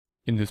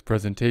In this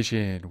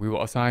presentation, we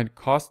will assign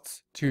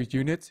costs to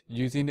units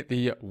using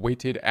the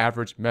weighted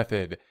average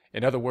method.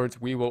 In other words,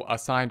 we will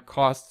assign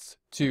costs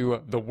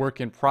to the work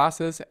in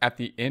process at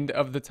the end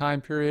of the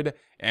time period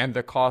and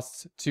the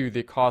costs to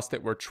the costs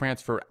that were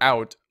transferred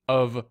out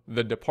of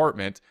the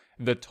department.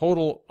 The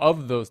total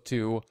of those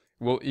two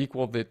will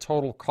equal the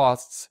total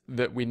costs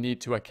that we need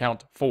to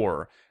account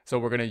for. So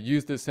we're going to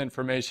use this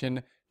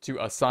information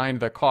to assign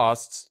the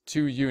costs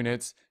to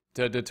units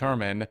to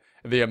determine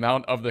the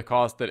amount of the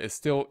cost that is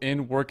still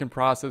in work in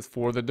process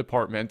for the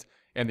department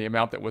and the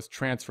amount that was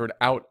transferred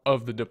out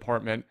of the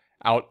department,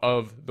 out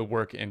of the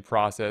work in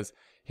process.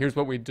 Here's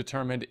what we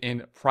determined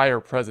in prior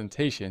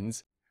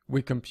presentations.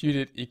 We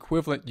computed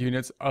equivalent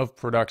units of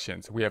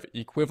production. So we have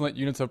equivalent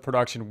units of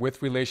production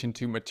with relation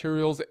to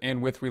materials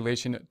and with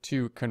relation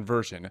to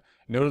conversion.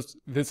 Notice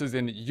this is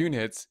in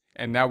units,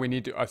 and now we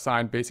need to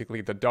assign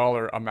basically the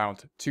dollar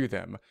amount to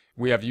them.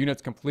 We have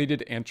units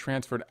completed and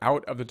transferred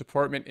out of the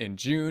department in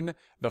June,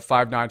 the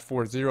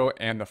 5940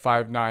 and the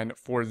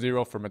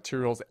 5940 for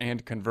materials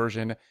and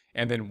conversion,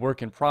 and then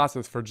work in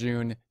process for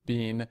June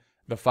being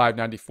the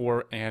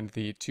 594 and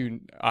the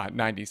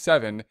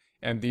 297,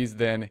 and these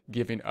then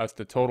giving us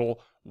the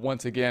total.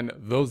 Once again,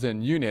 those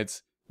in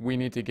units, we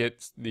need to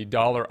get the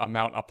dollar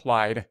amount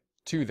applied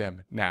to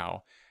them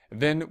now.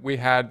 Then we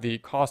had the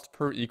cost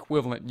per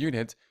equivalent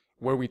unit,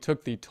 where we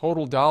took the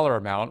total dollar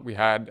amount. We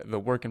had the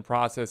work in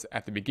process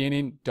at the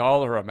beginning,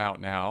 dollar amount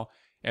now,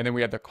 and then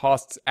we had the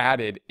costs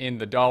added in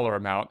the dollar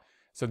amount.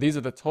 So these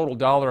are the total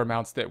dollar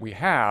amounts that we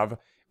have.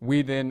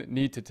 We then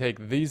need to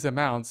take these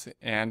amounts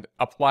and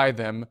apply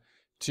them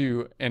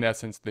to, in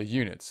essence, the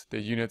units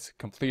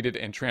completed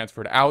and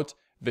transferred out,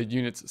 the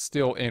units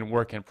still in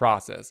work in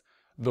process.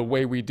 The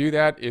way we do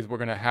that is we're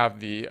going to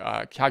have the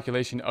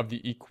calculation of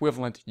the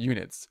equivalent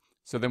units.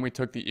 So then we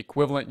took the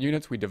equivalent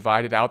units, we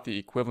divided out the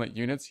equivalent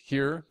units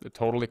here, the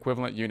total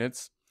equivalent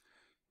units,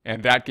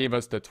 and that gave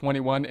us the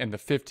 21 and the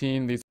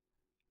 15.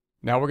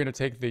 Now we're going to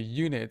take the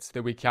units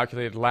that we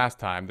calculated last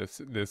time.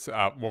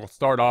 We'll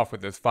start off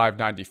with this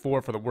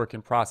 594 for the work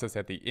in process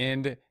at the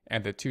end,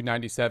 and the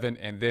 297,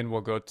 and then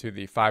we'll go to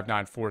the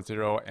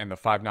 5940 and the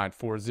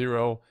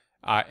 5940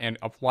 and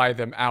apply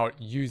them out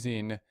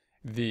using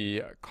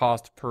the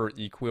cost per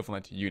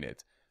equivalent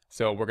unit.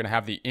 So we're going to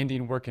have the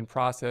ending work in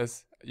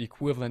process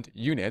equivalent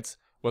units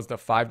was the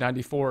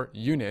 594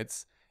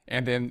 units,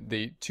 and then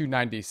the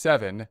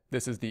 297,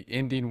 this is the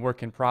ending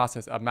work in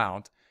process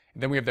amount.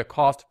 Then we have the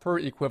cost per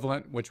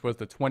equivalent, which was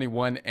the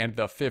 21 and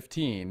the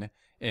 15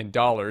 in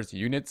dollars,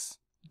 units,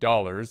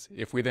 dollars.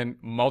 If we then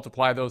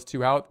multiply those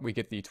two out, we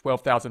get the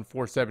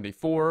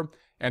 12,474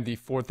 and the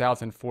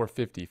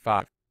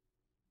 4,455.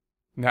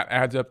 And that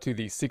adds up to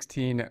the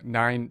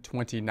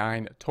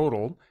 16,929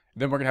 total.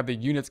 Then we're going to have the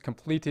units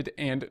completed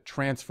and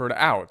transferred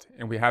out.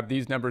 And we have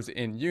these numbers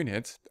in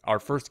units.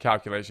 Our first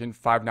calculation,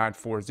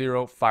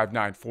 5940,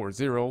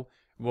 5940.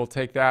 We'll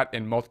take that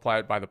and multiply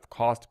it by the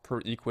cost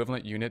per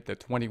equivalent unit, the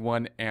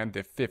 21 and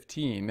the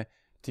 15,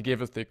 to give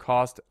us the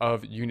cost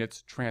of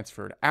units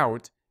transferred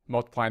out.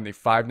 Multiplying the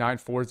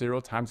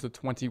 5940 times the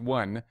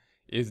 21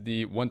 is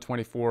the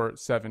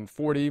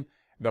 124,740.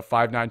 The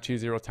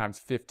 5920 times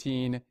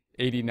 15,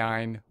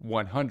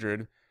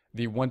 89,100.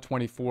 The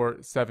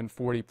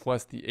 124,740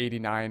 plus the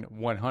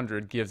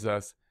 89,100 gives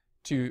us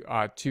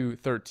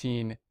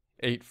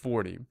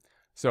 213,840.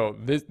 So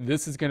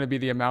this is going to be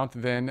the amount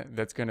then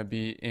that's going to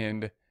be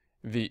in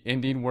the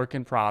ending work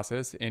in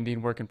process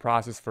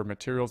for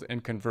materials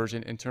and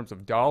conversion in terms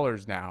of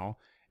dollars now,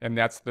 and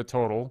that's the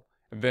total.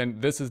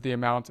 Then this is the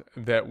amount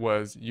that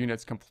was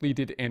units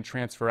completed and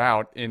transfer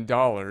out in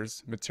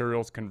dollars,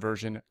 materials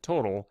conversion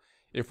total.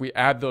 If we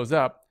add those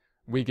up,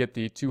 we get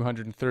the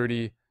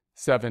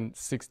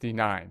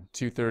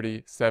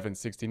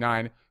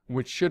 237.69,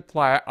 which should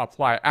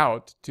apply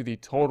out to the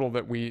total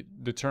that we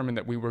determined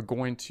that we were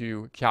going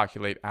to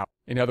calculate out.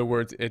 In other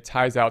words, it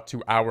ties out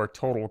to our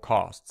total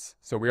costs.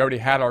 So we already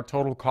had our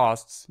total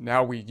costs.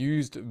 Now we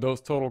used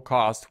those total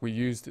costs. We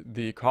used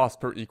the cost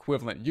per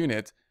equivalent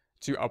unit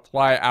to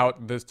apply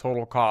out this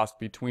total cost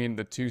between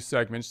the two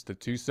segments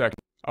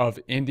of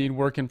ending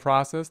work in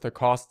process, the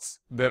costs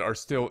that are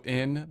still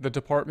in the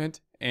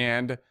department,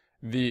 and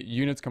the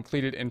units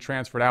completed and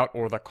transferred out,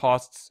 or the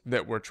costs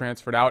that were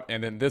transferred out.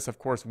 And then this, of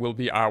course, will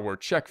be our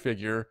check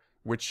figure,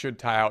 which should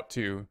tie out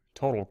to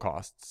total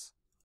costs.